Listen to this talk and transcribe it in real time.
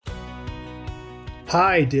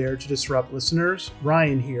Hi, Dare to Disrupt listeners.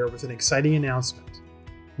 Ryan here with an exciting announcement.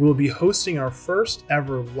 We will be hosting our first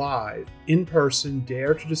ever live, in-person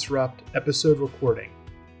Dare to Disrupt episode recording.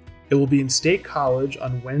 It will be in State College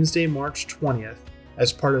on Wednesday, March 20th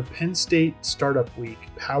as part of Penn State Startup Week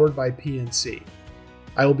powered by PNC.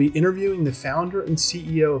 I will be interviewing the founder and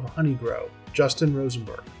CEO of Honeygrow, Justin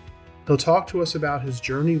Rosenberg. He'll talk to us about his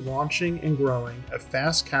journey launching and growing a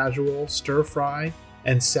fast casual, stir-fry,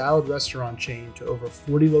 and salad restaurant chain to over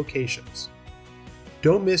 40 locations.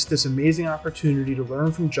 Don't miss this amazing opportunity to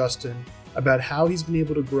learn from Justin about how he's been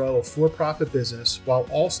able to grow a for-profit business while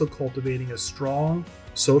also cultivating a strong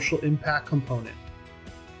social impact component.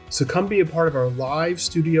 So come be a part of our live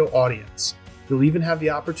studio audience. You'll even have the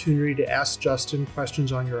opportunity to ask Justin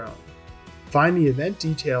questions on your own. Find the event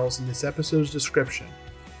details in this episode's description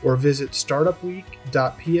or visit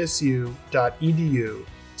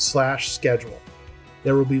startupweek.psu.edu/schedule.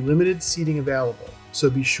 There will be limited seating available, so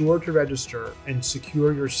be sure to register and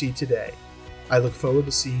secure your seat today. I look forward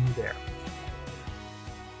to seeing you there.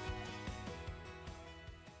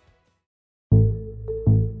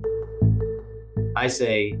 I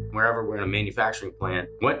say, wherever we're in a manufacturing plant,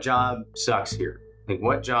 what job sucks here? Like,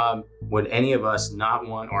 what job would any of us not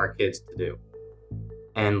want our kids to do?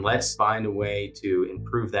 And let's find a way to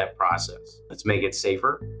improve that process. Let's make it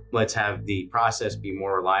safer. Let's have the process be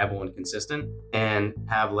more reliable and consistent and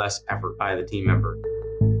have less effort by the team member.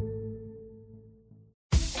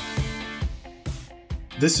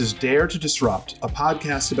 This is Dare to Disrupt, a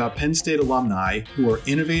podcast about Penn State alumni who are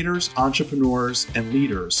innovators, entrepreneurs, and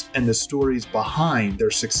leaders, and the stories behind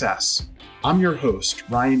their success. I'm your host,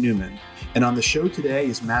 Ryan Newman, and on the show today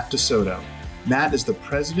is Matt DeSoto. Matt is the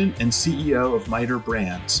president and CEO of MITER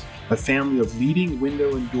Brands, a family of leading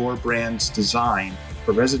window and door brands designed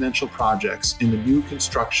for residential projects in the new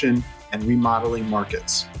construction and remodeling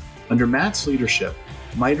markets. Under Matt's leadership,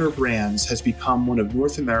 MITER Brands has become one of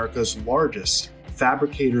North America's largest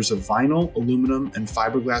fabricators of vinyl, aluminum, and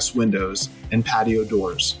fiberglass windows and patio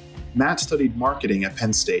doors. Matt studied marketing at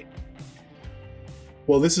Penn State.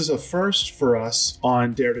 Well, this is a first for us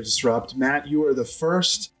on Dare to Disrupt. Matt, you are the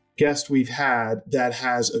first guest we've had that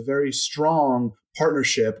has a very strong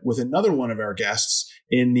partnership with another one of our guests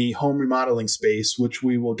in the home remodeling space, which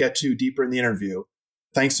we will get to deeper in the interview.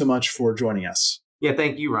 Thanks so much for joining us. Yeah,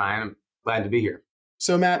 thank you, Ryan. I'm glad to be here.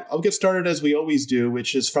 So Matt, I'll get started as we always do,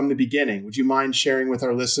 which is from the beginning. Would you mind sharing with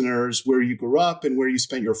our listeners where you grew up and where you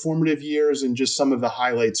spent your formative years and just some of the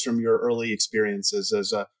highlights from your early experiences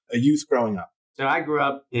as a youth growing up? So I grew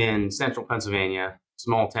up in central Pennsylvania,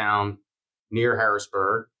 small town near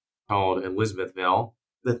Harrisburg called Elizabethville.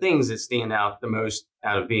 The things that stand out the most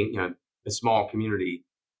out of being, a small community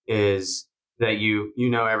is that you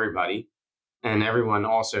know everybody and everyone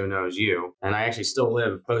also knows you. And I actually still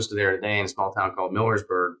live close to there today in a small town called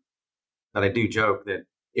Millersburg. But I do joke that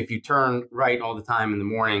if you turn right all the time in the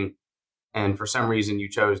morning and for some reason you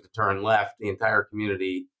chose to turn left, the entire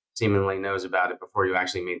community seemingly knows about it before you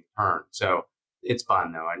actually made the turn. So it's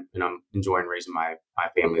fun though. I'm enjoying raising my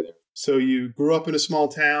family there. So you grew up in a small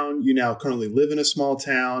town, you now currently live in a small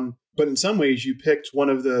town, but in some ways you picked one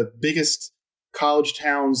of the biggest college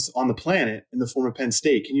towns on the planet in the form of Penn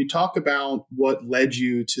State. Can you talk about what led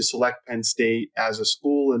you to select Penn State as a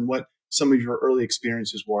school and what some of your early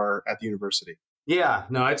experiences were at the university? Yeah,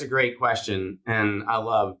 no, it's a great question. And I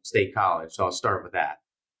love State College, so I'll start with that.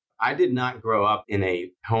 I did not grow up in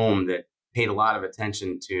a home that paid a lot of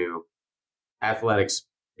attention to athletics,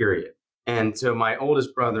 period. And so my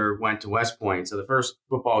oldest brother went to West Point. So the first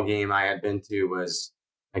football game I had been to was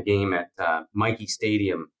a game at Mikey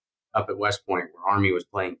Stadium up at West Point where Army was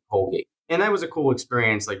playing Colgate. And that was a cool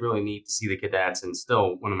experience, like really neat to see the cadets and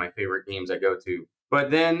still one of my favorite games I go to.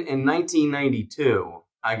 But then in 1992,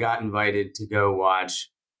 I got invited to go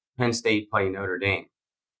watch Penn State play Notre Dame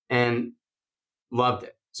and loved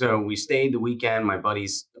it. So we stayed the weekend. My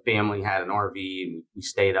buddy's family had an RV and we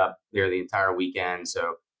stayed up there the entire weekend.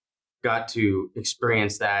 So got to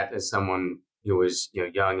experience that as someone who was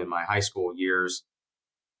young in my high school years.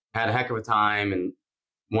 Had a heck of a time and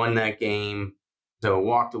won that game. So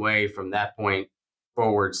walked away from that point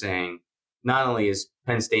forward saying, not only is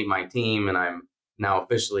Penn State my team and I'm now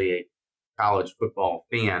officially a college football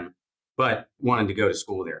fan, but wanted to go to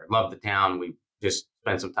school there. Loved the town. We just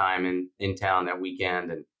spent some time in town that weekend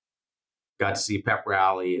and got to see pep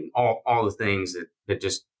rally and all the things that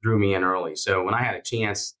just drew me in early. So when I had a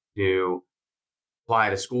chance to apply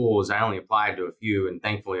to schools, I only applied to a few, and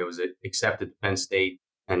thankfully I was accepted to Penn State.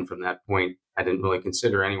 And from that point, I didn't really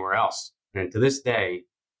consider anywhere else. And to this day,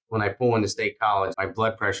 when I pull into State College, my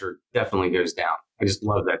blood pressure definitely goes down. I just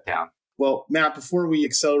love that town. Well, Matt, before we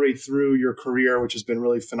accelerate through your career, which has been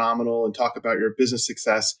really phenomenal, and talk about your business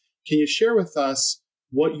success, can you share with us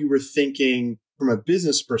what you were thinking from a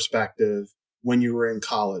business perspective when you were in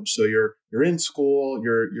college? So you're in school,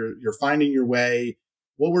 you're finding your way.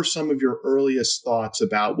 What were some of your earliest thoughts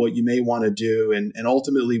about what you may want to do? And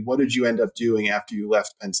ultimately, what did you end up doing after you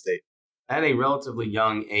left Penn State? At a relatively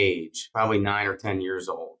young age, probably 9 or 10 years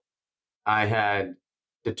old, I had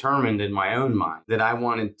determined in my own mind that I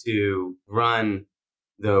wanted to run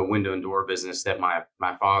the window and door business that my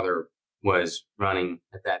father was running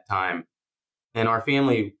at that time. And our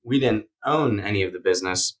family, we didn't own any of the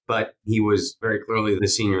business, but he was very clearly the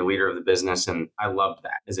senior leader of the business. And I loved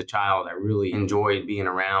that. As a child, I really enjoyed being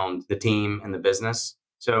around the team and the business.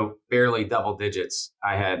 So barely double digits,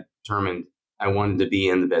 I had determined I wanted to be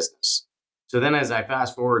in the business. So then as I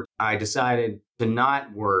fast forward, I decided to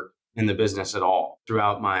not work in the business at all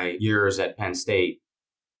throughout my years at Penn State.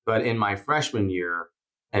 But in my freshman year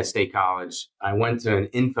at State College, I went to an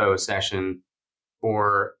info session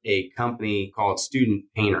for a company called Student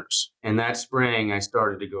Painters. And that spring, I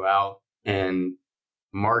started to go out and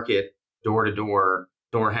market door to door,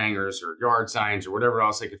 door hangers or yard signs or whatever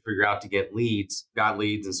else I could figure out to get leads, got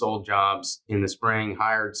leads and sold jobs in the spring,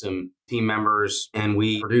 hired some team members, and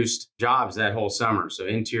we produced jobs that whole summer. So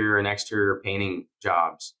interior and exterior painting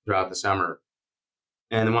jobs throughout the summer.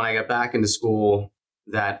 And then when I got back into school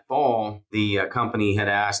that fall, the company had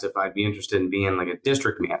asked if I'd be interested in being like a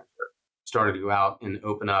district manager. Started to go out and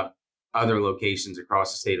open up other locations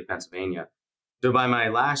across the state of Pennsylvania. So by my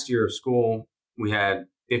last year of school, we had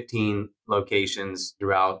 15 locations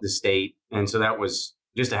throughout the state. And so that was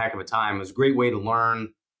just a heck of a time. It was a great way to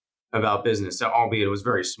learn about business, so, albeit it was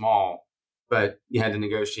very small, but you had to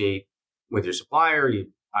negotiate with your supplier. You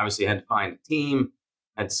obviously had to find a team,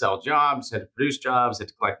 had to sell jobs, had to produce jobs, had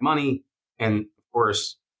to collect money. And of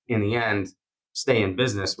course, in the end, stay in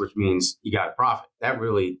business, which means you got to profit. That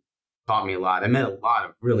really taught me a lot. I met a lot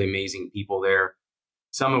of really amazing people there,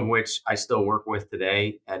 some of which I still work with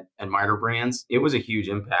today at MITER brands. It was a huge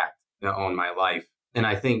impact on my life. And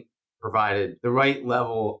I think provided the right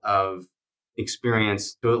level of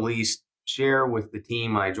experience to at least share with the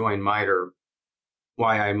team when I joined MITER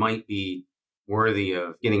why I might be worthy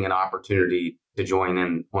of getting an opportunity to join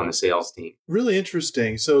in on the sales team. Really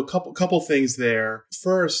interesting. So a couple things there.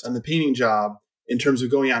 First, on the painting job, in terms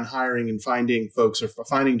of going out and hiring and finding folks or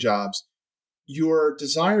finding jobs, your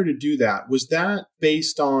desire to do that, was that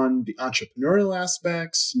based on the entrepreneurial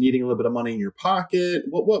aspects, needing a little bit of money in your pocket?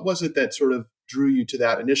 What was it that sort of drew you to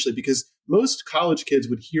that initially? Because most college kids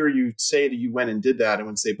would hear you say that you went and did that and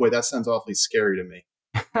would say, boy, that sounds awfully scary to me.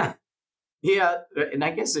 Yeah. And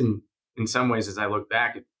I guess in some ways, as I look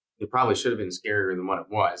back, it probably should have been scarier than what it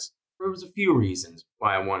was. There was a few reasons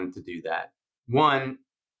why I wanted to do that. One,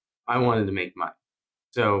 I wanted to make money.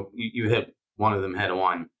 So you hit one of them head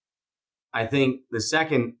on. I think the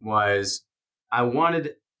second was I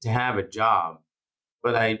wanted to have a job,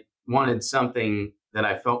 but I wanted something that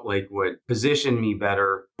I felt like would position me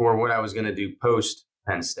better for what I was going to do post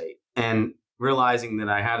Penn State. And realizing that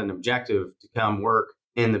I had an objective to come work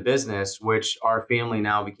in the business, which our family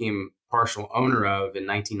now became partial owner of in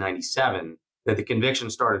 1997, that the conviction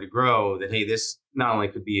started to grow that, hey, this not only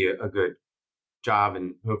could be a good job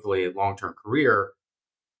and hopefully a long-term career,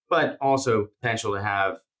 but also potential to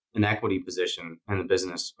have an equity position in the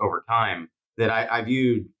business over time, that I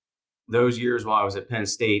viewed those years while I was at Penn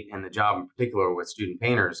State and the job in particular with Student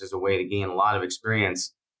Painters as a way to gain a lot of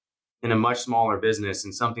experience in a much smaller business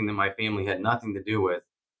and something that my family had nothing to do with.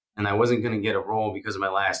 And I wasn't going to get a role because of my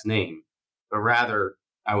last name, but rather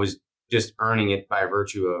I was just earning it by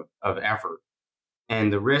virtue of effort.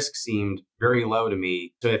 And the risk seemed very low to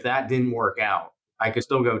me. So if that didn't work out, I could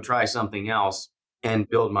still go try something else and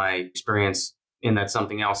build my experience in that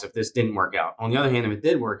something else if this didn't work out. On the other hand, if it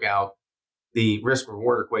did work out, the risk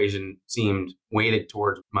reward equation seemed weighted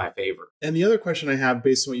towards my favor. And the other question I have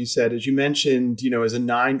based on what you said is you mentioned, as from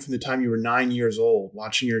the time you were 9 years old,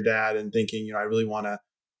 watching your dad and thinking, I really want to,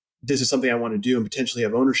 this is something I want to do and potentially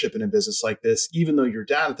have ownership in a business like this, even though your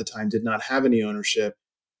dad at the time did not have any ownership.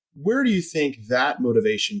 Where do you think that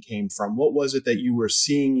motivation came from? What was it that you were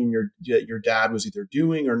seeing in your dad was either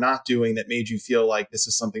doing or not doing that made you feel like this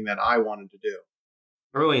is something that I wanted to do?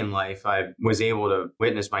 Early in life, I was able to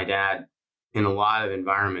witness my dad in a lot of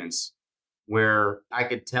environments where I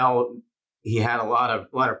could tell he had a lot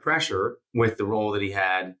of pressure with the role that he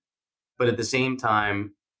had, but at the same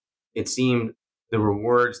time, it seemed the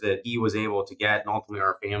rewards that he was able to get and ultimately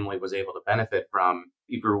our family was able to benefit from,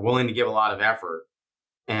 if you're willing to give a lot of effort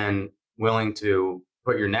and willing to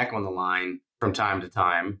put your neck on the line from time to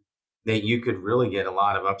time, that you could really get a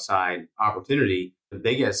lot of upside opportunity. The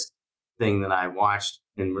biggest thing that I watched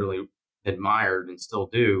and really admired and still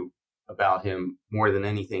do about him more than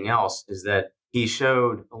anything else is that he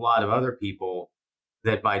showed a lot of other people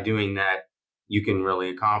that by doing that, you can really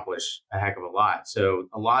accomplish a heck of a lot. So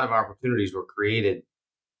a lot of opportunities were created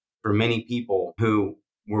for many people who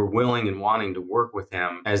were willing and wanting to work with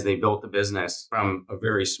him as they built the business from a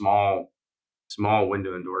very small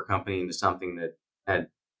window and door company into something that had,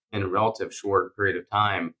 in a relative short period of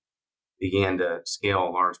time, began to scale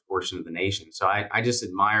a large portion of the nation. So I just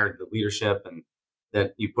admired the leadership and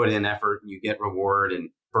that you put in effort and you get reward,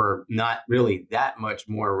 and for not really that much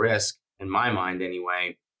more risk, in my mind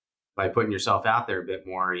anyway, by putting yourself out there a bit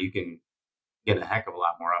more, you can get a heck of a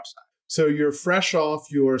lot more upside. So you're fresh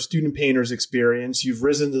off your student painters experience. You've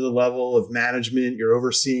risen to the level of management. You're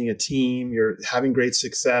overseeing a team. You're having great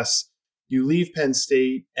success. You leave Penn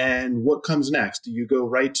State, and what comes next? Do you go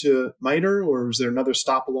right to MITER, or is there another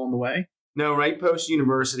stop along the way? No, right post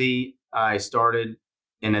university, I started,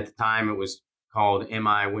 and at the time it was called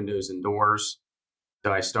MI Windows and Doors.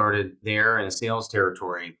 So I started there in a sales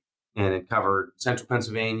territory, and it covered central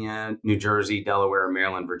Pennsylvania, New Jersey, Delaware,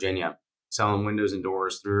 Maryland, Virginia, selling windows and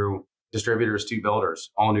doors through distributors to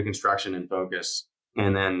builders, all new construction in focus.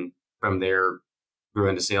 And then from there, grew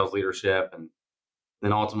into sales leadership, and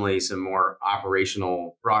then ultimately some more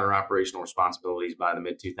broader operational responsibilities by the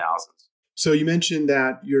mid 2000s. So you mentioned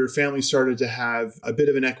that your family started to have a bit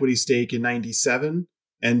of an equity stake in 97.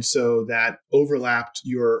 And so that overlapped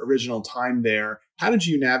your original time there. How did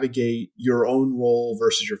you navigate your own role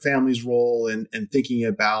versus your family's role, and thinking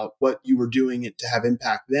about what you were doing to have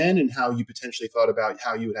impact then and how you potentially thought about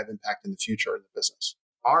how you would have impact in the future in the business?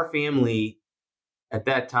 Our family at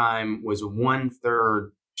that time was a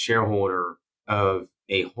 1/3 shareholder of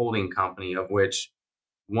a holding company, of which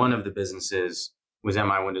one of the businesses was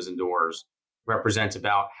MI Windows and Doors, represents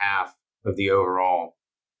about half of the overall.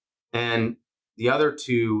 And the other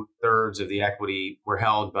 2/3 of the equity were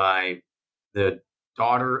held by the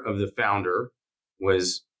daughter of the founder,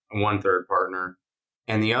 was a 1/3 partner.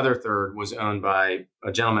 And the other third was owned by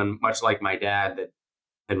a gentleman, much like my dad, that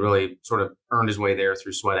had really sort of earned his way there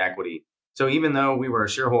through sweat equity. So even though we were a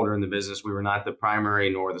shareholder in the business, we were not the primary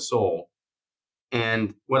nor the sole.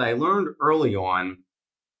 And what I learned early on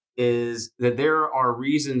is that there are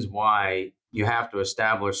reasons why you have to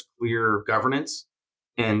establish clear governance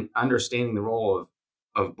and understanding the role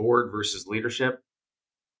of board versus leadership.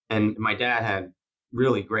 And my dad had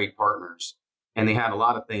really great partners, and they had a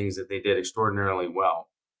lot of things that they did extraordinarily well.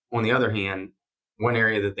 On the other hand, one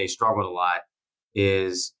area that they struggled a lot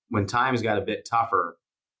is when times got a bit tougher,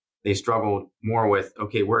 they struggled more with,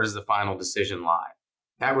 okay, where does the final decision lie?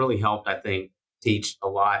 That really helped, I think, teach a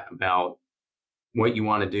lot about what you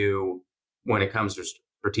want to do when it comes to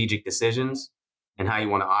strategic decisions and how you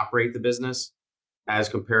want to operate the business, as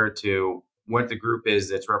compared to what the group is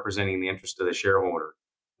that's representing the interest of the shareholder.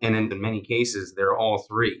 And in many cases, they're all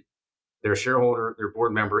three. They're a shareholder, they're a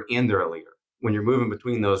board member, and they're a leader. When you're moving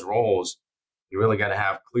between those roles, you really got to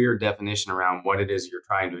have clear definition around what it is you're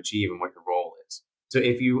trying to achieve and what your role is. So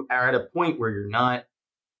if you are at a point where you're not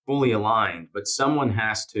fully aligned, but someone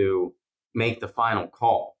has to make the final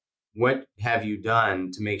call, what have you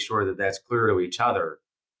done to make sure that that's clear to each other,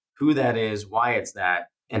 who that is, why it's that,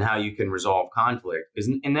 and how you can resolve conflict? Because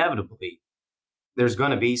inevitably, there's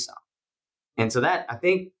going to be some. And so that, I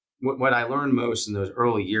think, what I learned most in those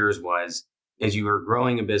early years was, as you are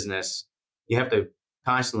growing a business, you have to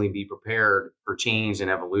constantly be prepared for change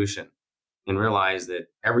and evolution and realize that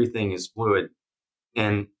everything is fluid.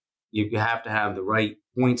 And you have to have the right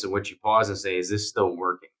points at which you pause and say, is this still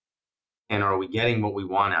working? And are we getting what we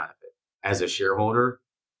want out of it as a shareholder,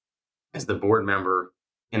 as the board member,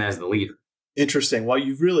 and as the leader? Interesting. While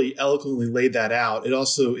you've really eloquently laid that out, it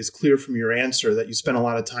also is clear from your answer that you spent a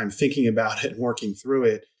lot of time thinking about it and working through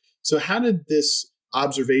it. So how did this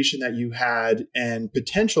observation that you had and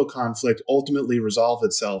potential conflict ultimately resolve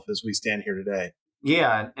itself as we stand here today?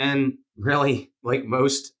 Yeah. And really, like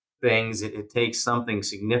most things, it takes something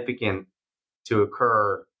significant to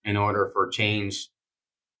occur in order for change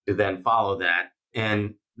to then follow that.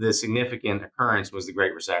 And the significant occurrence was the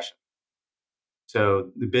Great Recession.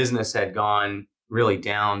 So the business had gone really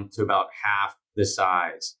down to about half the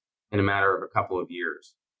size in a matter of a couple of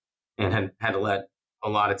years, and had to let a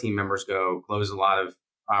lot of team members go, close a lot of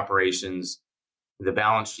operations. The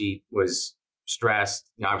balance sheet was stressed.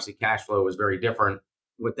 Obviously, cash flow was very different.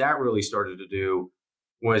 What that really started to do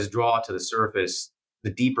was draw to the surface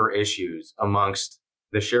the deeper issues amongst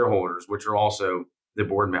the shareholders, which are also the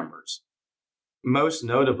board members. Most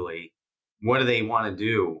notably, what do they want to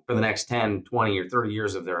do for the next 10, 20, or 30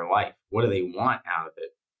 years of their life? What do they want out of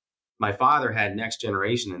it? My father had next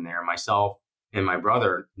generation in there. Myself and my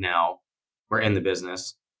brother now were in the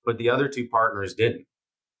business, but the other two partners didn't.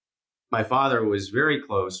 My father was very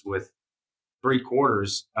close with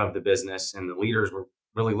 3/4 of the business, and the leaders were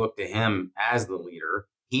really looked to him as the leader.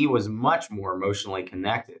 He was much more emotionally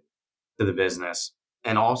connected to the business,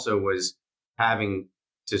 and also was having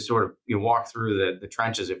to sort of walk through the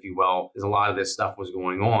trenches, if you will, as a lot of this stuff was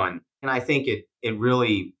going on. And I think it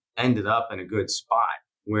really ended up in a good spot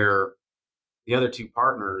where the other two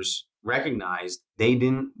partners recognized they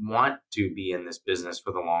didn't want to be in this business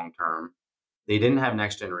for the long term. They didn't have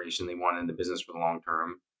next generation. They wanted in the business for the long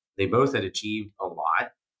term. They both had achieved a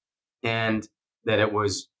lot, and that it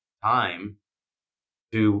was time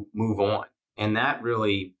to move on. And that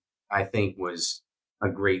really, I think, was a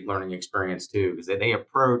great learning experience too, because they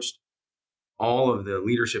approached all of the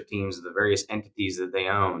leadership teams of the various entities that they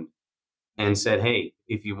owned and said, hey,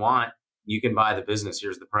 if you want, you can buy the business.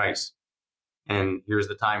 Here's the price. And here's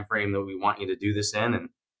the time frame that we want you to do this in. And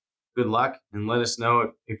good luck. And let us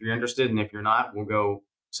know if you're interested. And if you're not, we'll go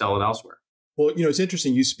sell it elsewhere. Well, it's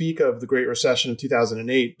interesting. You speak of the Great Recession of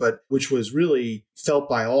 2008, but which was really felt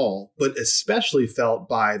by all, but especially felt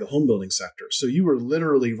by the home building sector. So you were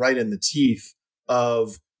literally right in the teeth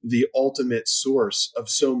of the ultimate source of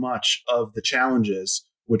so much of the challenges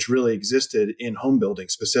which really existed in home building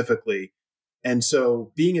specifically. And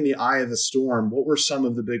so being in the eye of the storm, what were some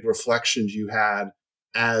of the big reflections you had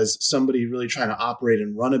as somebody really trying to operate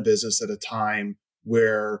and run a business at a time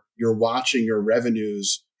where you're watching your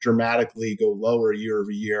revenues dramatically go lower year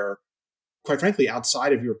over year, quite frankly,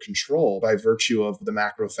 outside of your control by virtue of the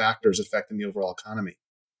macro factors affecting the overall economy?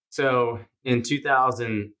 So in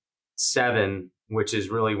 2007, which is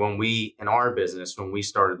really when we, in our business, when we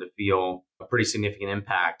started to feel a pretty significant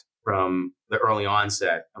impact from the early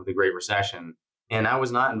onset of the Great Recession. And I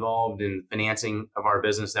was not involved in financing of our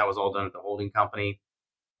business. That was all done at the holding company.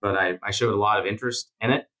 But I showed a lot of interest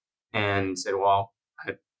in it and said, well,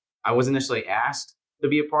 I was initially asked to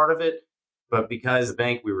be a part of it, but because the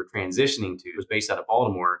bank we were transitioning to was based out of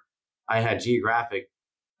Baltimore, I had geographic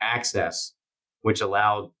access, which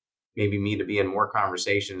allowed maybe me to be in more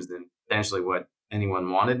conversations than potentially what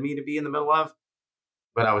anyone wanted me to be in the middle of.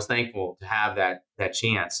 But I was thankful to have that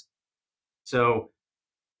chance. So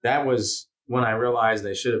that was when I realized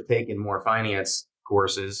I should have taken more finance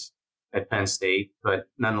courses at Penn State, but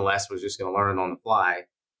nonetheless was just going to learn it on the fly.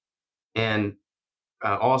 And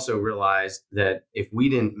also realized that if we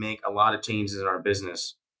didn't make a lot of changes in our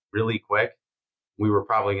business really quick, we were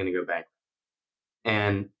probably going to go bankrupt.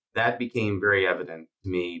 And that became very evident to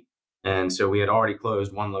me. And so we had already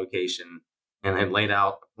closed one location and had laid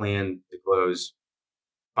out a plan to close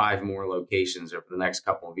 5 more locations over the next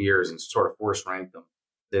couple of years and sort of force rank them.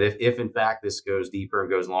 That if in fact this goes deeper and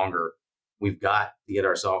goes longer, we've got to get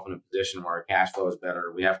ourselves in a position where our cash flow is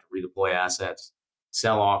better. We have to redeploy assets,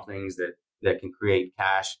 sell off things that can create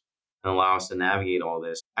cash and allow us to navigate all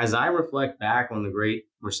this. As I reflect back on the Great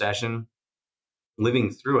Recession, living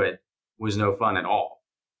through it was no fun at all.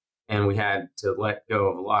 And we had to let go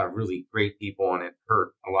of a lot of really great people, and it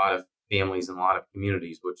hurt a lot of families and a lot of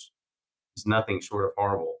communities, which is nothing short of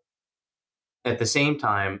horrible. At the same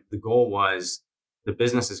time, the goal was the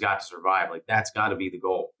business has got to survive. Like that's got to be the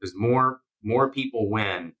goal, because more people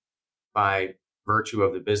win by virtue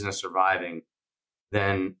of the business surviving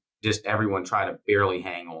than just everyone try to barely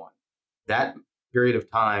hang on. That period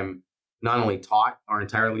of time not only taught our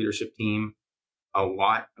entire leadership team a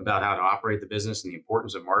lot about how to operate the business and the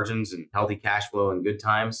importance of margins and healthy cash flow in good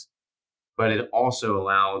times, but it also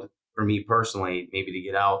allowed for me personally maybe to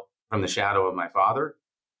get out from the shadow of my father.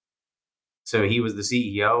 So he was the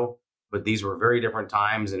CEO, but these were very different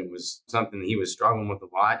times, and it was something that he was struggling with a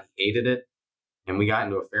lot. He hated it, and we got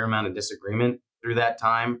into a fair amount of disagreement through that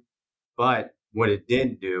time. But what it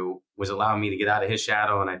did do was allow me to get out of his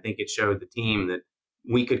shadow, and I think it showed the team that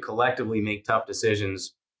we could collectively make tough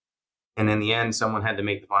decisions. And in the end, someone had to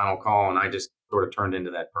make the final call, and I just sort of turned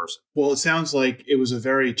into that person. Well, it sounds like it was a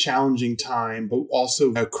very challenging time, but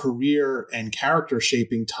also a career and character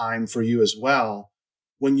shaping time for you as well.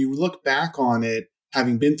 When you look back on it,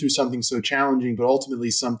 having been through something so challenging, but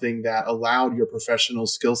ultimately something that allowed your professional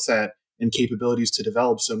skill set and capabilities to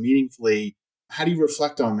develop so meaningfully, how do you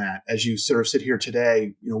reflect on that as you sort of sit here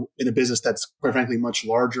today, in a business that's quite frankly much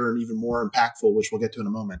larger and even more impactful, which we'll get to in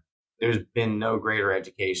a moment? There's been no greater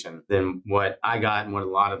education than what I got and what a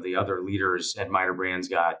lot of the other leaders at MITER Brands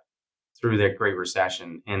got through that Great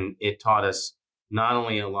Recession. And it taught us not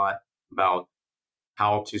only a lot about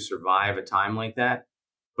how to survive a time like that,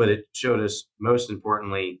 but it showed us, most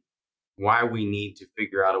importantly, why we need to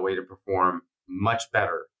figure out a way to perform much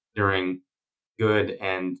better during good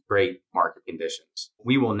and great market conditions.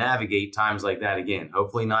 We will navigate times like that again,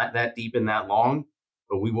 hopefully not that deep and that long,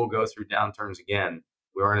 but we will go through downturns again.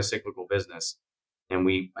 We are in a cyclical business, and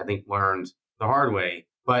we, I think, learned the hard way,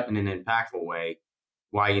 but in an impactful way,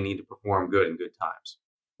 why you need to perform good in good times.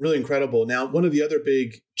 Really incredible. Now, one of the other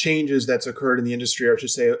big changes that's occurred in the industry, or I should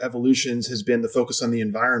say evolutions, has been the focus on the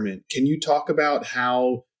environment. Can you talk about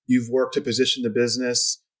how you've worked to position the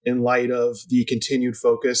business in light of the continued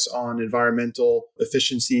focus on environmental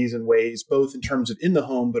efficiencies and ways, both in terms of in the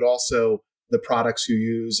home, but also the products you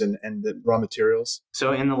use and the raw materials?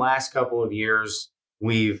 So in the last couple of years,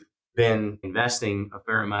 we've been investing a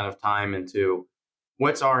fair amount of time into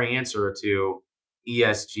what's our answer to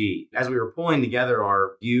ESG. As we were pulling together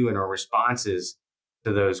our view and our responses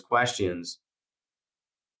to those questions,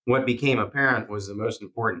 what became apparent was the most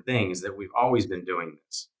important thing is that we've always been doing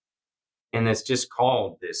this. And it's just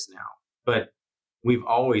called this now. But we've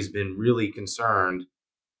always been really concerned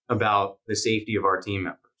about the safety of our team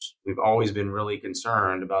members. We've always been really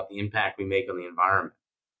concerned about the impact we make on the environment.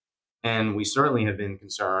 And we certainly have been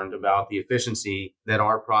concerned about the efficiency that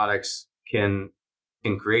our products can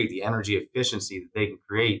create, the energy efficiency that they can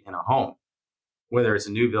create in a home, whether it's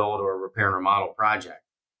a new build or a repair and remodel project.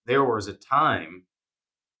 There was a time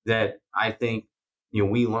that I think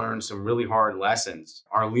we learned some really hard lessons.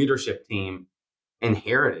 Our leadership team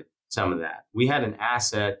inherited some of that. We had an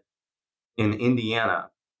asset in Indiana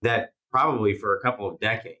that probably for a couple of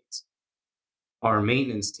decades, our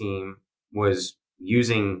maintenance team was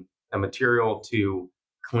using a material to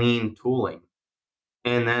clean tooling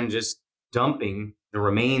and then just dumping the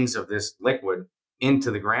remains of this liquid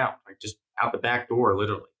into the ground, like just out the back door,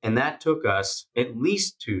 literally. And that took us at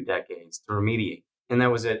least 2 decades to remediate. And that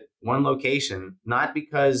was at one location, not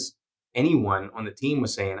because anyone on the team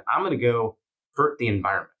was saying, I'm going to go hurt the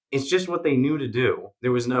environment. It's just what they knew to do.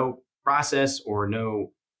 There was no process or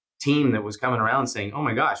no team that was coming around saying, oh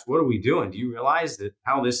my gosh, what are we doing? Do you realize that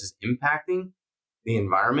how this is impacting the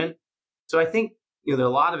environment? So I think a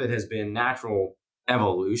lot of it has been natural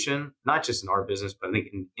evolution, not just in our business, but I think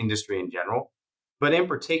in industry in general. But in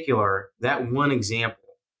particular, that one example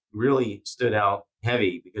really stood out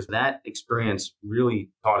heavy because that experience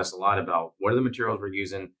really taught us a lot about what are the materials we're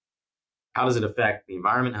using, how does it affect the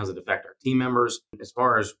environment, how does it affect our team members. As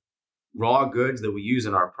far as raw goods that we use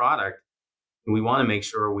in our product, we want to make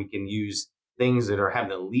sure we can use things that have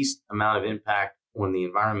the least amount of impact on the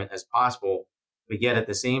environment as possible, but yet at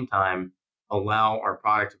the same time, allow our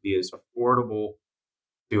product to be as affordable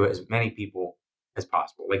to as many people as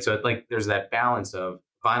possible. There's that balance of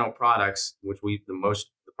vinyl products, which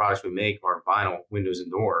the products we make are vinyl windows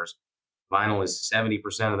and doors. Vinyl is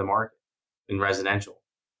 70% of the market in residential.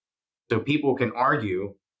 So people can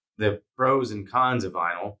argue the pros and cons of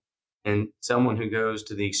vinyl, and someone who goes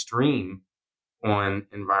to the extreme on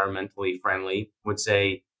environmentally friendly would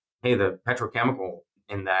say, hey, the petrochemical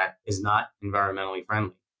in that is not environmentally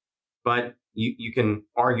friendly. But you can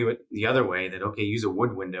argue it the other way that, okay, use a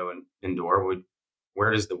wood window and door.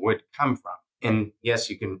 Where does the wood come from? And yes,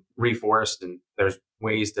 you can reforest and there's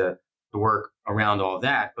ways to work around all of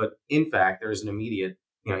that. But in fact, there's an immediate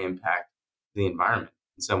impact to the environment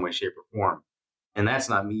in some way, shape, or form. And that's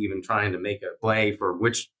not me even trying to make a play for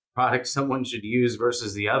which product someone should use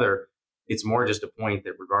versus the other. It's more just a point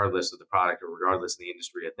that regardless of the product or regardless of the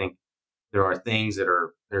industry, I think there are things that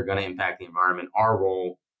are going to impact the environment. Our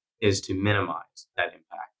role is to minimize that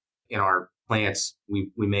impact. In our plants,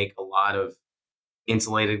 we make a lot of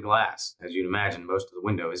insulated glass. As you'd imagine, most of the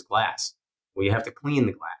window is glass. Well, you have to clean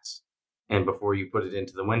the glass and before you put it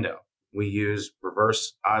into the window. We use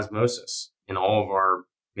reverse osmosis in all of our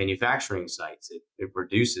manufacturing sites. It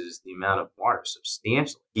reduces the amount of water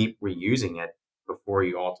substantially. Keep reusing it before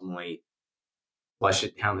you ultimately flush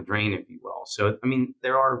it down the drain, if you will. So,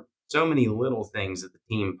 there are so many little things that the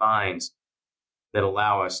team finds that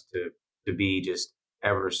allow us to be just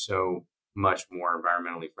ever so much more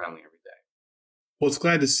environmentally friendly every day. Well, it's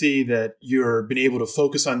glad to see that you're been able to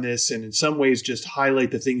focus on this and in some ways just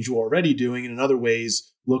highlight the things you're already doing and in other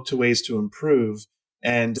ways look to ways to improve.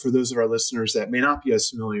 And for those of our listeners that may not be as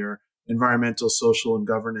familiar, environmental, social, and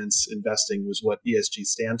governance investing was what ESG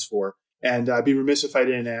stands for. And I'd be remiss if I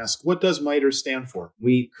didn't ask, what does MITER stand for?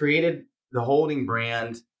 We created the holding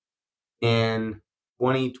brand in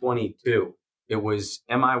 2022. It was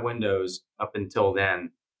MI Windows up until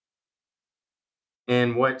then.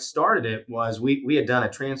 And what started it was we had done a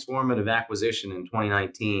transformative acquisition in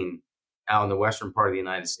 2019 out in the western part of the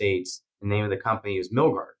United States. The name of the company is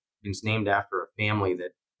Milgard. It's named after a family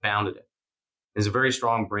that founded it. It's a very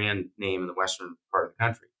strong brand name in the western part of the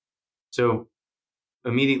country. So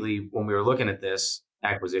immediately when we were looking at this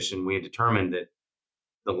acquisition, we had determined that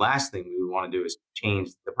the last thing we would want to do is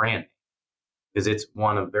change the brand because it's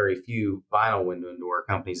one of very few vinyl window and door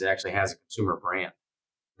companies that actually has a consumer brand.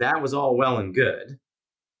 That was all well and good,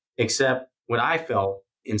 except what I felt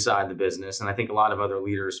inside the business, and I think a lot of other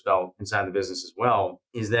leaders felt inside the business as well,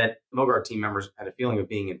 is that Mogart team members had a feeling of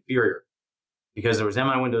being inferior because there was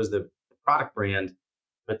MI Windows, the product brand,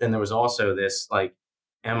 but then there was also this like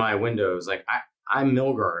MI Windows, like I'm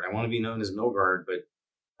Milgard. I want to be known as Milgard, but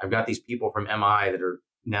I've got these people from MI that are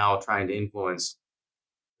now trying to influence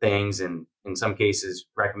things and in some cases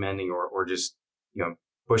recommending or just,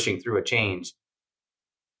 pushing through a change.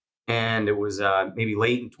 And it was maybe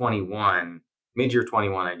late in 21, mid-year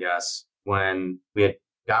 21, I guess, when we had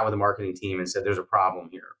got with the marketing team and said, there's a problem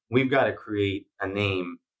here. We've got to create a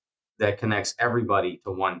name that connects everybody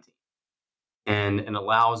to one team and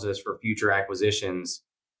allows us for future acquisitions.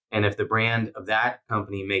 And if the brand of that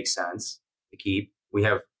company makes sense to keep, we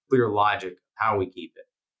have clear logic how we keep it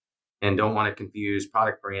and don't want to confuse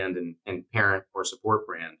product brand and parent or support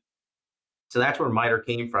brand. So that's where MITER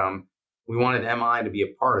came from. We wanted MI to be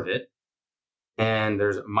a part of it. And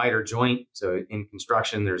there's a MITER joint. So in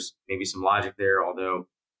construction, there's maybe some logic there, although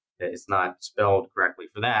it's not spelled correctly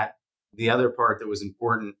for that. The other part that was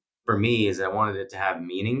important for me is I wanted it to have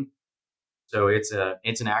meaning. So it's an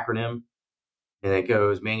acronym, and it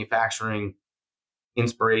goes manufacturing,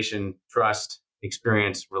 inspiration, trust,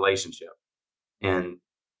 experience, relationship. And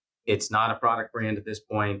it's not a product brand at this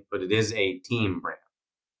point, but it is a team brand.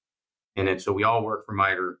 And so we all work for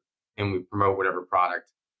MITER and we promote whatever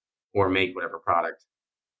product or make whatever product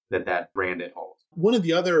that brand it holds. One of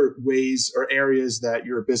the other ways or areas that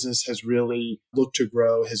your business has really looked to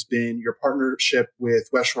grow has been your partnership with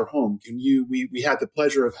West Shore Home. We had the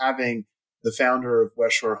pleasure of having the founder of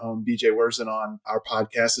West Shore Home, BJ Werzen, on our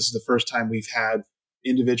podcast. This is the first time we've had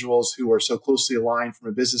individuals who are so closely aligned from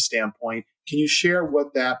a business standpoint. Can you share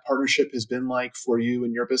what that partnership has been like for you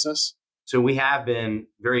and your business? So we have been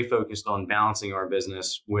very focused on balancing our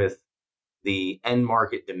business with the end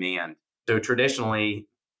market demand. So traditionally,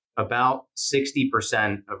 about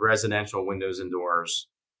 60% of residential windows and doors,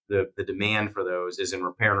 the demand for those is in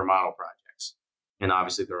repair and remodel projects. And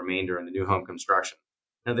obviously the remainder in the new home construction.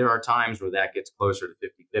 Now, there are times where that gets closer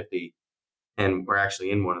to 50-50. And we're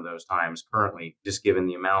actually in one of those times currently, just given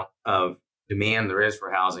the amount of demand there is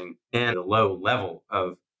for housing and the low level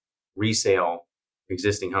of resale,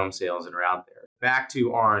 existing home sales that are out there. Back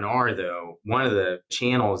to R&R though, one of the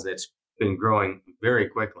channels that's been growing very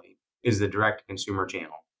quickly is the direct consumer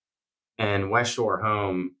channel. And West Shore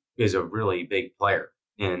Home is a really big player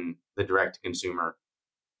in the direct consumer.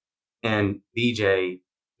 And BJ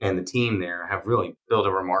and the team there have really built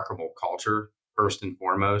a remarkable culture, first and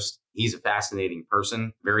foremost. He's a fascinating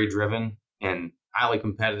person, very driven and highly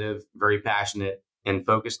competitive, very passionate, and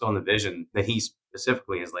focused on the vision that he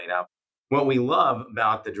specifically has laid out. What we love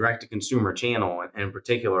about the direct-to-consumer channel, and in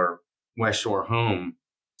particular West Shore Home,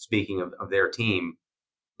 speaking of their team,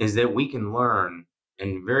 is that we can learn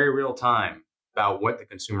in very real time about what the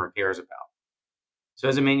consumer cares about. So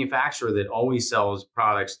as a manufacturer that always sells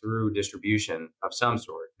products through distribution of some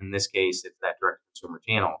sort, in this case, it's that direct-to-consumer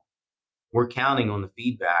channel, we're counting on the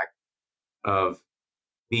feedback of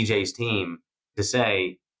BJ's team to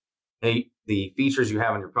say, hey, the features you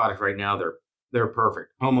have on your product right now, they're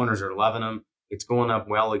perfect. Homeowners are loving them. It's going up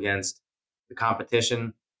well against the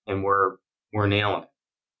competition, and we're nailing it.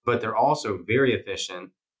 But they're also very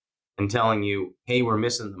efficient in telling you, hey, we're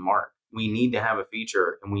missing the mark. We need to have a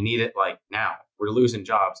feature, and we need it like now. We're losing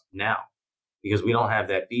jobs now because we don't have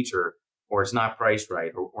that feature, or it's not priced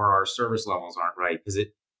right, or our service levels aren't right. Because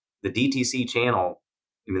the DTC channel,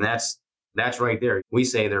 I mean, that's right there. We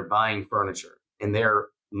say they're buying furniture, and they're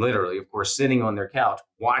literally, of course, sitting on their couch,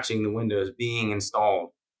 watching the windows being installed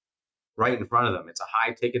right in front of them. It's a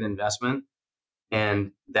high ticket investment.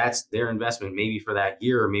 And that's their investment, maybe for that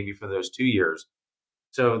year, or maybe for those 2 years.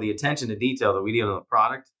 So the attention to detail that we need on the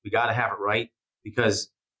product, we got to have it right,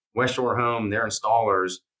 because West Shore Home, their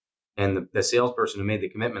installers, and the salesperson who made the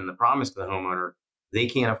commitment and the promise to the homeowner, they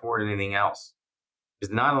can't afford anything else.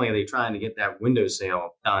 Because not only are they trying to get that window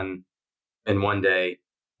sale done in one day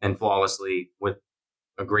and flawlessly with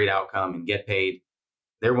a great outcome and get paid,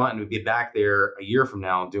 they're wanting to be back there a year from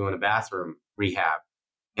now doing a bathroom rehab.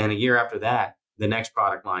 And a year after that, the next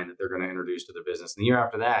product line that they're going to introduce to their business. And the year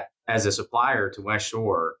after that, as a supplier to West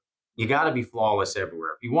Shore, you got to be flawless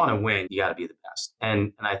everywhere. If you want to win, you got to be the best.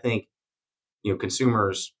 And I think,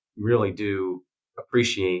 consumers really do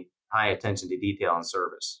appreciate high attention to detail and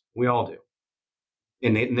service. We all do.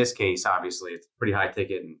 In this case, obviously, it's pretty high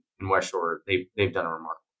ticket, and in West Shore, they've done a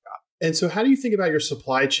remarkable job. And so how do you think about your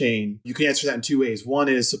supply chain? You can answer that in two ways. One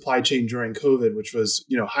is supply chain during COVID, which was,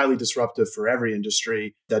 highly disruptive for every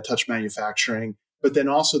industry that touched manufacturing. But then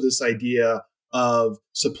also this idea of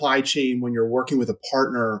supply chain when you're working with a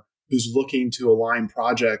partner who's looking to align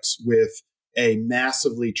projects with a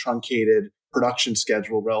massively truncated production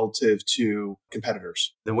schedule relative to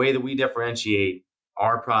competitors. The way that we differentiate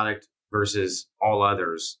our product versus all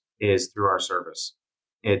others is through our service.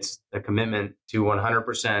 It's a commitment to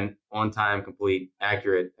 100% on time, complete,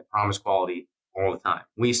 accurate, promised quality all the time.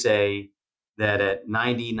 We say that at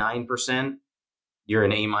 99%, you're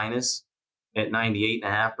an A minus. At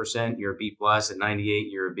 98.5%, you're a B plus. At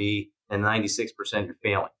 98, you're a B. And 96%, you're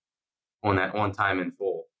failing on that on time and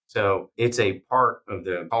full. So it's a part of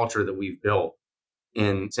the culture that we've built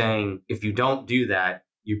in saying, if you don't do that,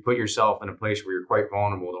 you put yourself in a place where you're quite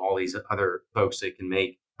vulnerable to all these other folks that can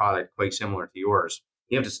make product quite similar to yours.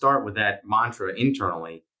 You have to start with that mantra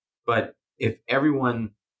internally. But if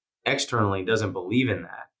everyone externally doesn't believe in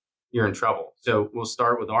that, you're in trouble. So we'll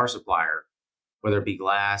start with our supplier, whether it be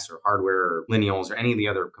glass or hardware or lineals or any of the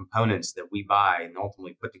other components that we buy and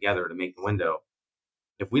ultimately put together to make the window.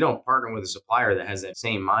 If we don't partner with a supplier that has that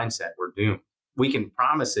same mindset, we're doomed. We can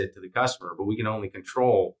promise it to the customer, but we can only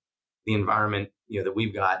control the environment that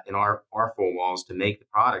we've got in our four walls to make the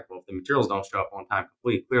product. Well, if the materials don't show up on time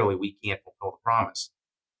complete, clearly we can't fulfill the promise.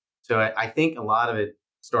 So I think a lot of it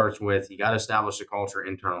starts with, you got to establish a culture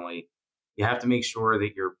internally. You have to make sure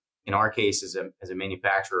that you're, in our case, as a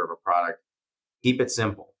manufacturer of a product, keep it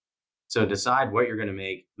simple. So decide what you're going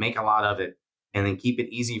to make a lot of it, and then keep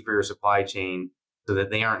it easy for your supply chain so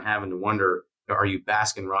that they aren't having to wonder, are you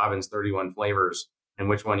Baskin Robbins 31 flavors and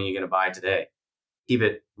which one are you going to buy today? Keep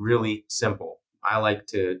it really simple. I like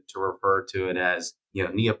to refer to it as,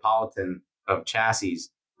 Neapolitan of chassis,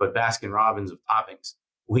 but Baskin Robbins of toppings.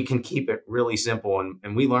 We can keep it really simple.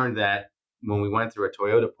 And we learned that when we went through a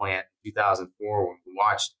Toyota plant in 2004, when we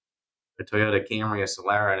watched a Toyota Camry, a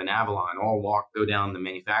Solara, and an Avalon all go down the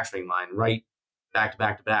manufacturing line right back to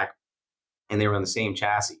back to back, and they were on the same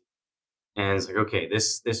chassis. And it's like, okay,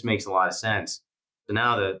 this makes a lot of sense. So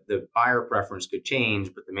now the buyer preference could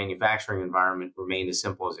change, but the manufacturing environment remained as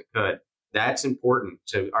simple as it could. That's important.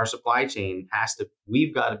 So our supply chain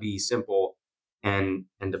we've got to be simple and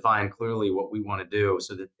define clearly what we want to do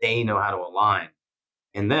so that they know how to align.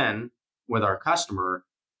 And then with our customer,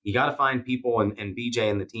 you got to find people, and BJ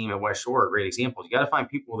and the team at West Shore are great examples. You got to find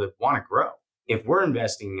people that want to grow. If we're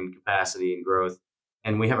investing in capacity and growth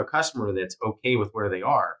and we have a customer that's okay with where they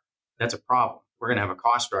are, that's a problem. We're going to have a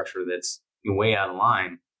cost structure that's way out of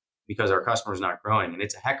line because our customer's not growing. And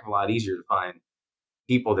it's a heck of a lot easier to find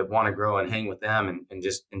people that want to grow and hang with them and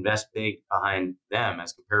just invest big behind them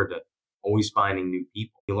as compared to always finding new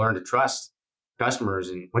people. You learn to trust customers.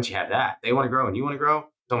 And once you have that, they want to grow and you want to grow.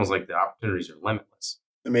 It's almost like the opportunities are limitless.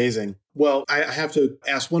 Amazing. Well, I have to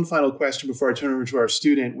ask one final question before I turn over to our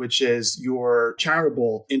student, which is your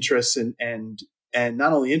charitable interests and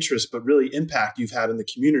not only interest, but really impact you've had in the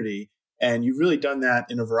community. And you've really done that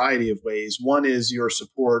in a variety of ways. One is your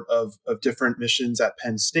support of different missions at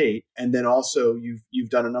Penn State. And then also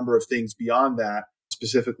you've done a number of things beyond that,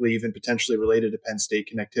 specifically even potentially related to Penn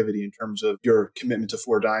State connectivity in terms of your commitment to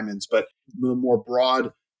Four Diamonds. But the more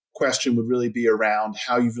broad question would really be around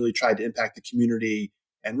how you've really tried to impact the community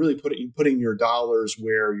and really putting your dollars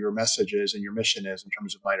where your message is and your mission is in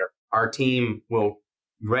terms of MITER. Our team will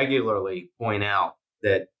regularly point out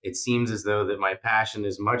that it seems as though that my passion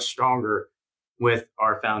is much stronger with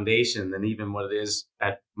our foundation than even what it is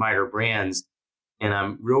at MITER Brands. And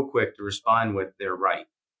I'm real quick to respond with, they're right.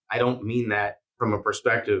 I don't mean that from a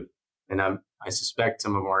perspective, and I suspect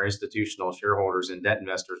some of our institutional shareholders and debt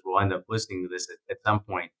investors will end up listening to this at some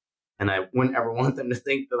point. And I wouldn't ever want them to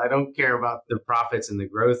think that I don't care about the profits and the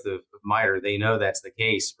growth of MITER. They know that's the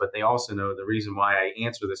case, but they also know the reason why I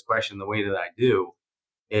answer this question the way that I do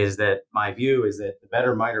is that my view is that the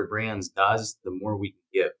better MITER Brands does, the more we can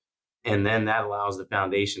give. And then that allows the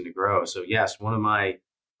foundation to grow. So yes, one of my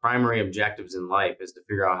primary objectives in life is to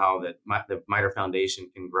figure out how the MITER Foundation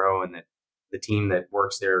can grow and that the team that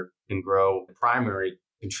works there can grow. The primary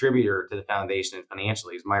contributor to the foundation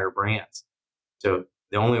financially is MITER Brands. So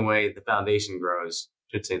the only way the foundation grows,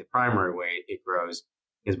 I should say the primary way it grows,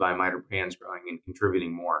 is by MITER Brands growing and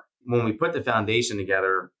contributing more. When we put the foundation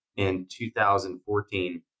together in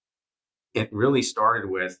 2014, it really started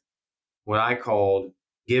with what I called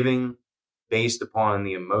giving based upon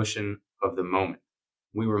the emotion of the moment.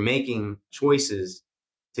 We were making choices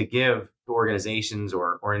to give to organizations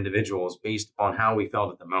or individuals based upon how we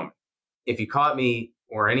felt at the moment. If you caught me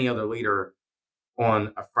or any other leader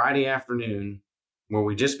on a Friday afternoon where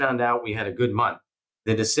we just found out we had a good month,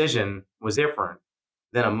 the decision was different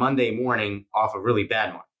than a Monday morning off a really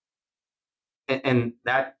bad month. And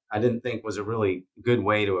that I didn't think was a really good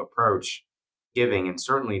way to approach giving, and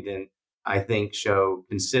certainly didn't, I think, show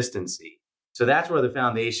consistency. So that's where the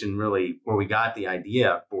foundation really, where we got the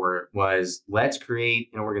idea for it, was let's create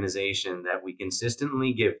an organization that we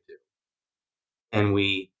consistently give to, and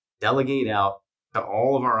we delegate out to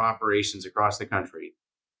all of our operations across the country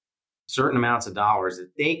certain amounts of dollars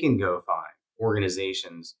that they can go find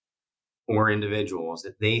organizations or individuals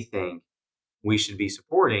that they think we should be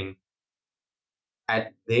supporting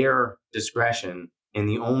at their discretion. And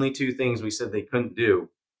the only two things we said they couldn't do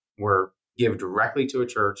were give directly to a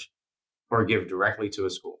church or give directly to a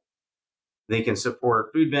school. They can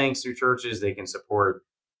support food banks through churches. They can support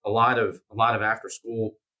a lot of after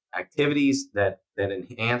school activities that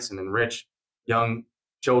enhance and enrich young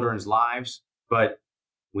children's lives, but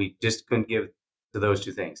we just couldn't give to those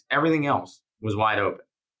two things. Everything else was wide open.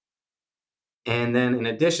 And then in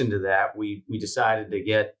addition to that, we decided to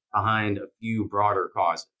get behind a few broader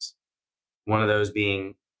causes. One of those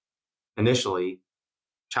being initially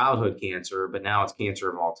childhood cancer, but now it's cancer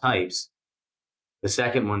of all types. The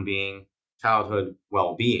second one being childhood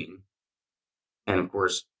well-being. And of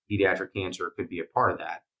course, pediatric cancer could be a part of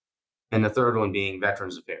that. And the third one being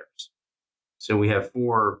Veterans Affairs. So we have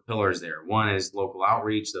 4 pillars there. One is local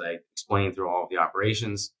outreach that I explained through all of the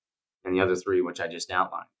operations, and the other 3, which I just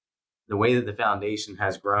outlined. The way that the foundation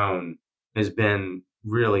has grown has been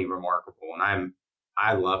really remarkable. And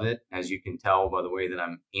I love it, as you can tell by the way that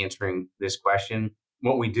I'm answering this question.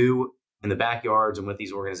 What we do in the backyards and with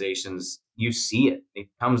these organizations, you see it. It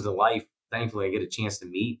comes to life. Thankfully, I get a chance to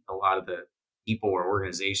meet a lot of the people or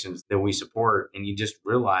organizations that we support, and you just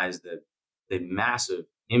realize the massive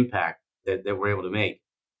impact that we're able to make.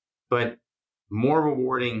 But more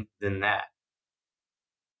rewarding than that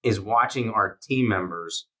is watching our team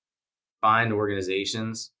members find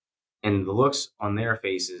organizations and the looks on their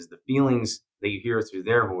faces, the feelings that you hear through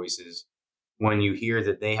their voices when you hear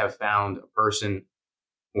that they have found a person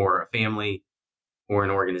or a family or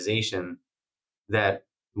an organization that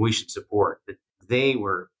we should support, that they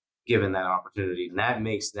were given that opportunity, and that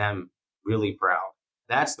makes them really proud.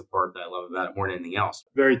 That's the part that I love about it more than anything else.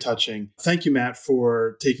 Very touching. Thank you, Matt,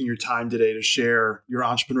 for taking your time today to share your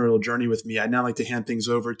entrepreneurial journey with me. I'd now like to hand things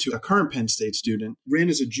over to a current Penn State student. Rin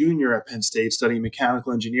is a junior at Penn State studying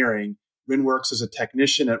mechanical engineering. Rin works as a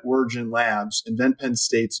technician at Origin Labs, and then Penn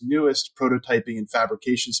State's newest prototyping and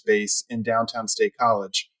fabrication space in downtown State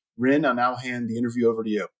College. Rin, I'll now hand the interview over to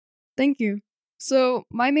you. Thank you. So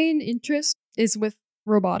my main interest is with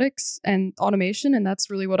robotics and automation, and that's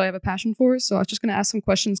really what I have a passion for. So I was just going to ask some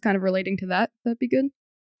questions kind of relating to that. That'd be good.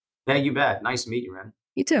 Yeah, you bet. Nice to meet you, Ren.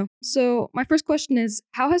 You too. So my first question is,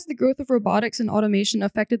 how has the growth of robotics and automation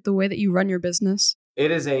affected the way that you run your business? It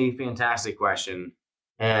is a fantastic question.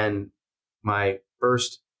 And my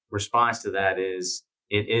first response to that is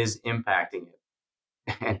it is impacting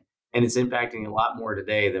it. And it's impacting a lot more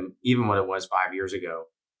today than even what it was 5 years ago.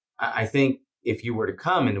 I think if you were to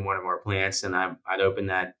come into one of our plants, and I'd open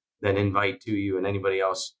that invite to you and anybody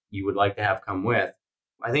else you would like to have come with,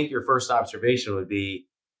 I think your first observation would be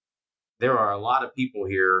there are a lot of people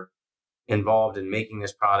here involved in making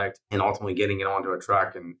this product and ultimately getting it onto a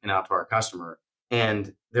truck and out to our customer.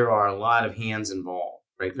 And there are a lot of hands involved,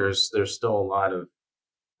 right? There's still a lot of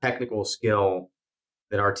technical skill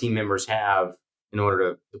that our team members have in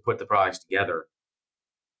order to put the products together.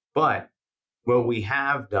 But what we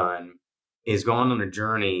have done is gone on a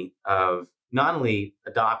journey of not only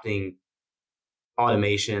adopting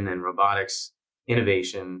automation and robotics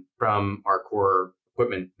innovation from our core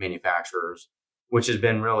equipment manufacturers, which has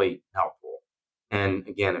been really helpful. And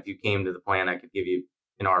again, if you came to the plant, I could give you,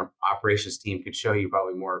 and our operations team could show you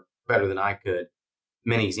probably better than I could,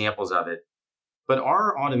 many examples of it. But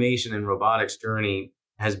our automation and robotics journey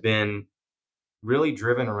has been really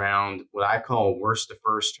driven around what I call worst to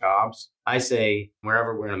first jobs. I say,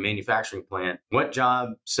 wherever we're in a manufacturing plant, what job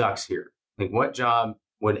sucks here? Like, what job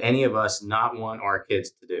would any of us not want our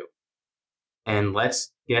kids to do? And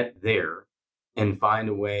let's get there and find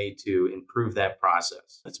a way to improve that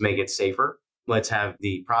process. Let's make it safer. Let's have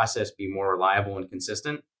the process be more reliable and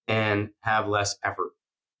consistent and have less effort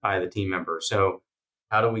by the team member. So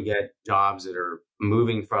how do we get jobs that are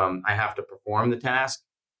moving from I have to perform the task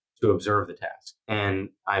to observe the task? And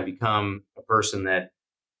I become a person that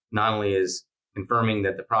not only is confirming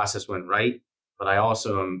that the process went right, but I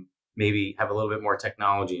also am maybe have a little bit more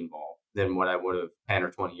technology involved than what I would have 10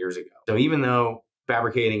 or 20 years ago. So even though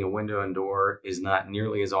fabricating a window and door is not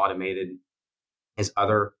nearly as automated as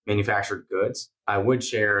other manufactured goods, I would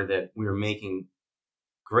share that we're making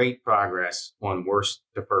great progress on worst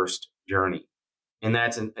to first journey. And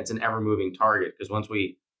it's an ever moving target, because once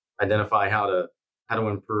we identify how to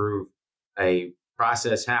improve a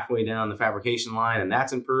process halfway down the fabrication line and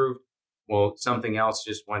that's improved, well, something else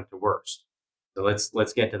just went to worst. So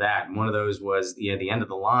let's get to that. And one of those was at the end of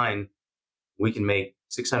the line, we can make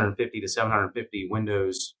 650 to 750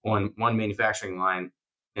 windows on one manufacturing line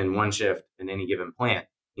in one shift in any given plant,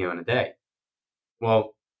 in a day.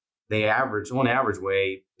 Well, they on average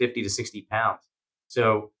weigh 50 to 60 pounds.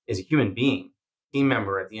 So as a human being, team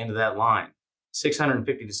member at the end of that line,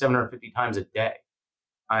 650 to 750 times a day,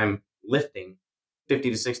 I'm lifting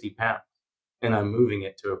 50 to 60 pounds and I'm moving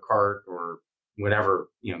it to a cart or whatever,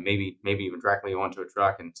 maybe even directly onto a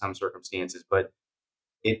truck in some circumstances. But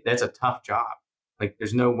that's a tough job. Like,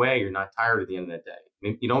 there's no way you're not tired at the end of the day. I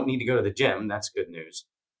mean, you don't need to go to the gym. That's good news,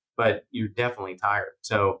 but you're definitely tired.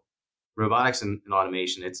 So robotics and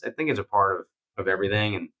automation, I think it's a part of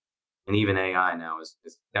everything. And even AI now is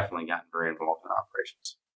definitely gotten very involved in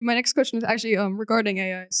operations. My next question is actually regarding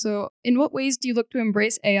AI. So in what ways do you look to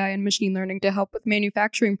embrace AI and machine learning to help with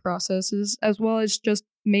manufacturing processes, as well as just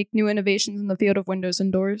make new innovations in the field of windows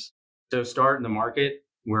and doors? So start in the market.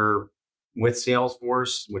 We're with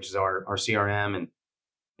Salesforce, which is our CRM,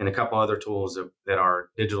 and a couple other tools that our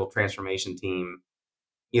digital transformation team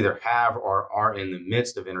either have or are in the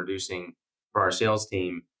midst of introducing for our sales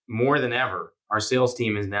team. More than ever, our sales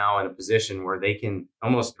team is now in a position where they can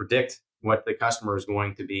almost predict what the customer is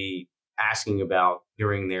going to be asking about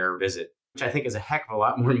during their visit, which I think is a heck of a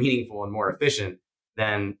lot more meaningful and more efficient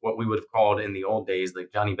than what we would have called in the old days,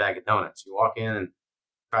 like Johnny Bag of Donuts. You walk in and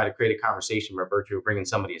try to create a conversation by virtue of bringing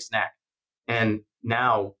somebody a snack. And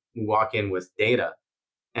now we walk in with data,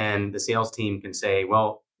 and the sales team can say,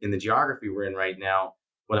 well, in the geography we're in right now,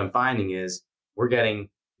 what I'm finding is we're getting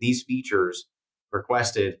these features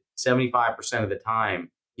requested 75% of the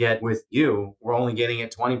time, yet with you, we're only getting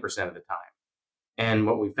it 20% of the time. And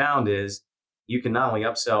what we found is you can not only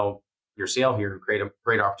upsell your sale here and create a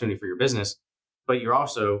great opportunity for your business, but you're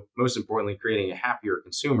also, most importantly, creating a happier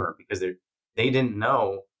consumer, because they didn't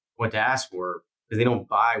know what to ask for, because they don't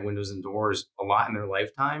buy windows and doors a lot in their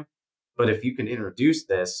lifetime. But if you can introduce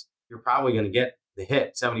this, you're probably going to get the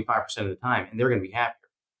hit 75% of the time, and they're going to be happier.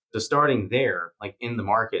 So starting there, like in the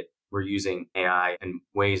market, we're using AI in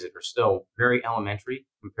ways that are still very elementary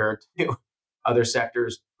compared to other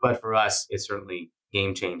sectors. But for us, it's certainly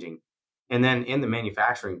game changing. And then in the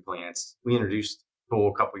manufacturing plants, we introduced a tool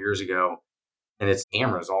a couple years ago, and it's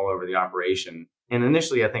cameras all over the operation. And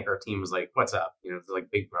initially, I think our team was like, what's up? It's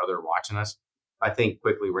like Big Brother watching us. I think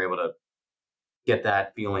quickly we're able to get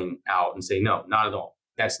that feeling out and say, no, not at all.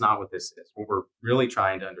 That's not what this is. What we're really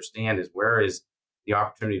trying to understand is, where is the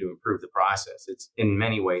opportunity to improve the process? It's in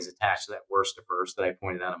many ways attached to that worst to first that I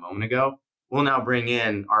pointed out a moment ago. We'll now bring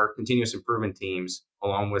in our continuous improvement teams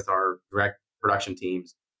along with our direct production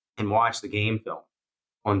teams and watch the game film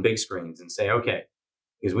on big screens and say, okay,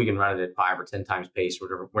 because we can run it at 5 or 10 times pace,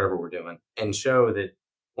 whatever we're doing, and show that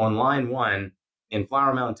on line 1 in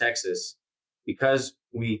Flower Mound, Texas, because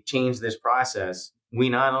we changed this process, we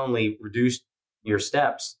not only reduced your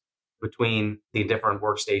steps between the different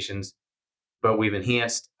workstations, but we've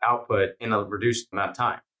enhanced output in a reduced amount of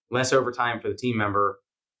time. Less overtime for the team member,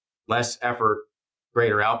 less effort,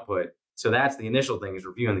 greater output. So that's the initial thing, is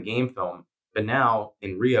reviewing the game film. But now,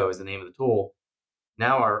 in Rio is the name of the tool,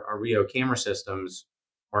 now our Rio camera systems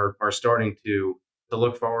are starting to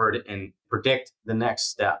look forward and predict the next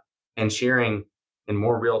step, and sharing in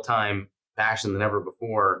more real-time fashion than ever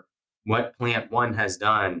before what plant 1 has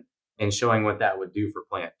done, and showing what that would do for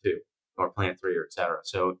plant 2 or plant 3 or et cetera.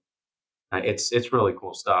 So it's really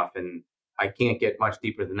cool stuff, and I can't get much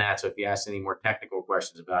deeper than that. So if you ask any more technical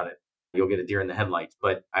questions about it, you'll get a deer in the headlights,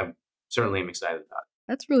 but I certainly am excited about it.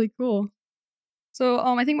 That's really cool. So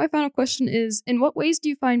I think my final question is, in what ways do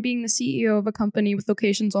you find being the CEO of a company with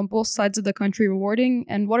locations on both sides of the country rewarding,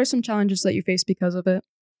 and what are some challenges that you face because of it?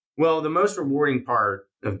 Well, the most rewarding part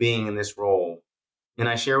of being in this role, and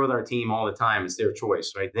I share with our team all the time, is their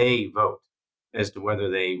choice, right? They vote as to whether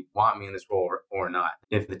they want me in this role or not.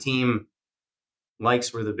 If the team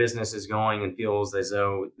likes where the business is going and feels as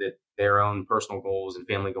though that their own personal goals and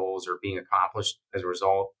family goals are being accomplished as a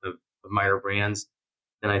result of MITER brands,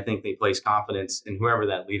 then I think they place confidence in whoever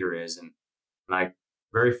that leader is. And I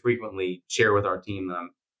very frequently share with our team that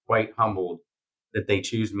I'm quite humbled that they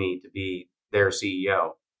choose me to be their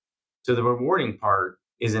CEO. So the rewarding part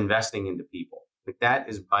is investing into people. Like, that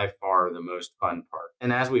is by far the most fun part.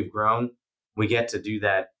 And as we've grown, we get to do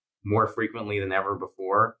that more frequently than ever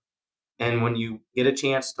before. And when you get a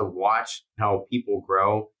chance to watch how people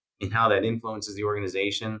grow and how that influences the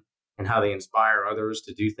organization, and how they inspire others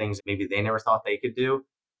to do things maybe they never thought they could do.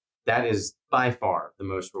 That is by far the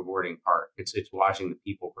most rewarding part. It's watching the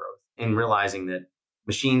people growth and realizing that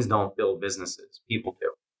machines don't build businesses, people do.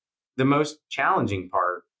 The most challenging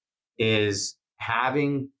part is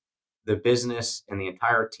having the business and the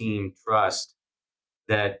entire team trust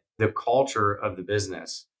that the culture of the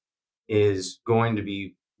business is going to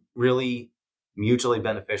be really mutually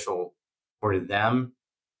beneficial for them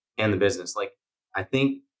and the business. Like, I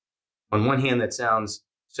think on one hand, that sounds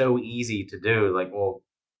so easy to do. Like, well,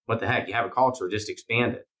 what the heck? You have a culture, just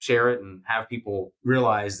expand it, share it, and have people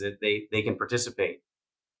realize that they can participate.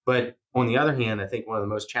 But on the other hand, I think one of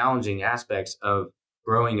the most challenging aspects of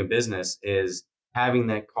growing a business is having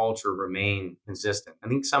that culture remain consistent. I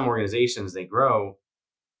think some organizations, they grow,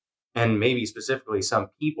 and maybe specifically some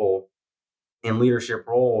people in leadership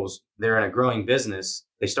roles, they're in a growing business,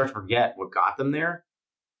 they start to forget what got them there.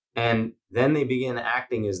 And then they begin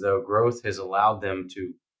acting as though growth has allowed them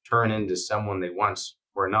to turn into someone they once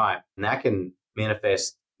were not. And that can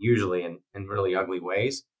manifest usually in really ugly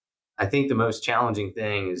ways. I think the most challenging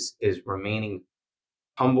thing is remaining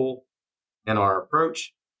humble in our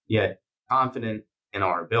approach, yet confident in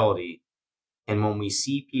our ability. And when we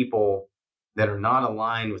see people that are not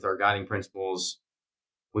aligned with our guiding principles,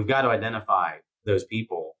 we've got to identify those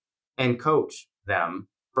people and coach them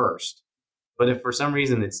first. But if for some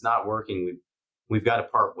reason it's not working, we've got to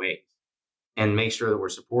part ways and make sure that we're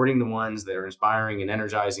supporting the ones that are inspiring and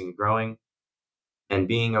energizing and growing, and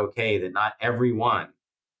being okay that not everyone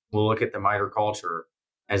will look at the MITER culture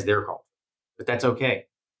as their culture. But that's okay.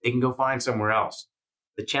 They can go find somewhere else.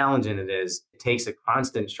 The challenge in it is it takes a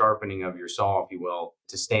constant sharpening of your saw, if you will,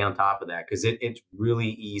 to stay on top of that, because it's really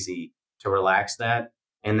easy to relax that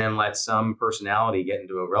and then let some personality get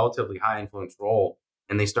into a relatively high influence role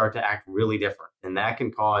and they start to act really different. And that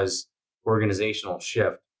can cause organizational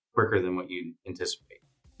shift quicker than what you anticipate.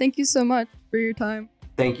 Thank you so much for your time.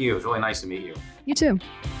 Thank you. It was really nice to meet you. You too.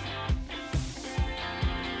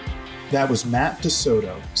 That was Matt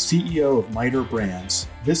DeSoto, CEO of MITER Brands.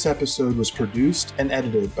 This episode was produced and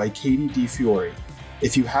edited by Katie DiFiore.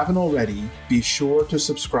 If you haven't already, be sure to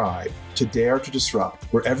subscribe to Dare to Disrupt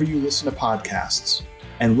wherever you listen to podcasts,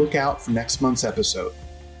 and look out for next month's episode.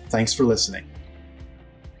 Thanks for listening.